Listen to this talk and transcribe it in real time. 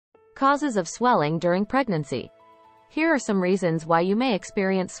Causes of swelling during pregnancy. Here are some reasons why you may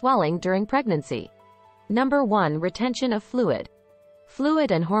experience swelling during pregnancy. Number 1. Retention of fluid. Fluid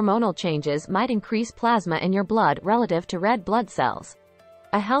and hormonal changes might increase plasma in your blood relative to red blood cells.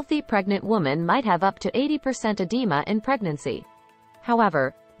 A healthy pregnant woman might have up to 80% edema in pregnancy.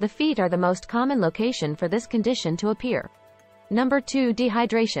 However, the feet are the most common location for this condition to appear. Number 2.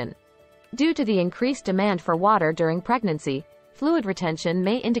 Dehydration. Due to the increased demand for water during pregnancy, fluid retention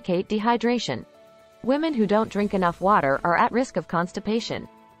may indicate dehydration. Women who don't drink enough water are at risk of constipation,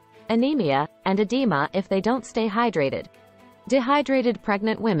 anemia, and edema if they don't stay hydrated. Dehydrated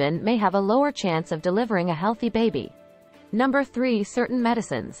pregnant women may have a lower chance of delivering a healthy baby. Number 3. Certain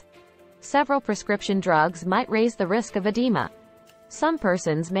medicines. Several prescription drugs might raise the risk of edema. Some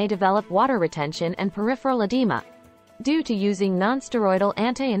persons may develop water retention and peripheral edema due to using nonsteroidal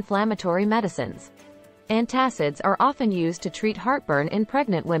anti-inflammatory medicines. Antacids are often used to treat heartburn in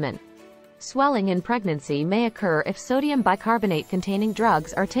pregnant women. Swelling in pregnancy may occur if sodium bicarbonate-containing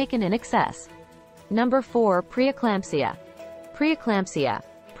drugs are taken in excess. Number 4. Preeclampsia. Preeclampsia.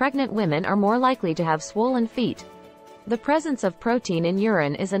 Pregnant women are more likely to have swollen feet. The presence of protein in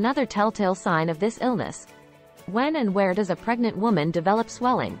urine is another telltale sign of this illness. When and where does a pregnant woman develop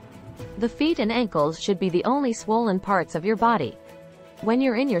swelling? The feet and ankles should be the only swollen parts of your body. When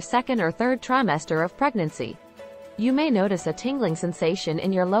you're in your second or third trimester of pregnancy, you may notice a tingling sensation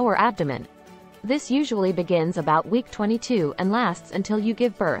in your lower abdomen. This usually begins about week 22 and lasts until you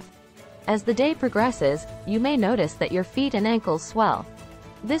give birth. As the day progresses, you may notice that your feet and ankles swell.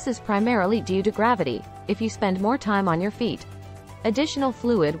 This is primarily due to gravity. If you spend more time on your feet, additional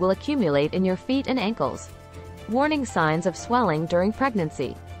fluid will accumulate in your feet and ankles. Warning signs of swelling during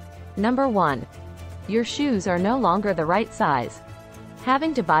pregnancy. Number 1. Your shoes are no longer the right size.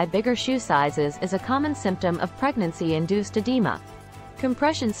 Having to buy bigger shoe sizes is a common symptom of pregnancy-induced edema.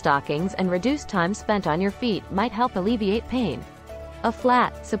 Compression stockings and reduced time spent on your feet might help alleviate pain. A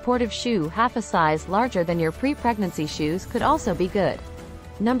flat, supportive shoe half a size larger than your pre-pregnancy shoes could also be good.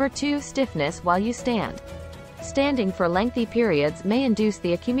 Number 2. Stiffness while you stand. Standing for lengthy periods may induce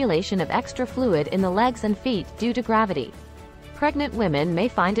the accumulation of extra fluid in the legs and feet due to gravity. Pregnant women may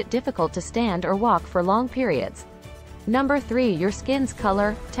find it difficult to stand or walk for long periods. Number 3. Your skin's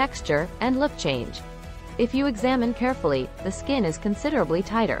color, texture, and look change. If you examine carefully, the skin is considerably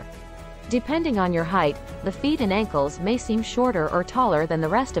tighter. Depending on your height, the feet and ankles may seem shorter or taller than the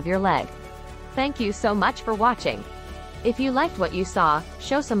rest of your leg. Thank you so much for watching. If you liked what you saw,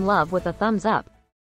 show some love with a thumbs up.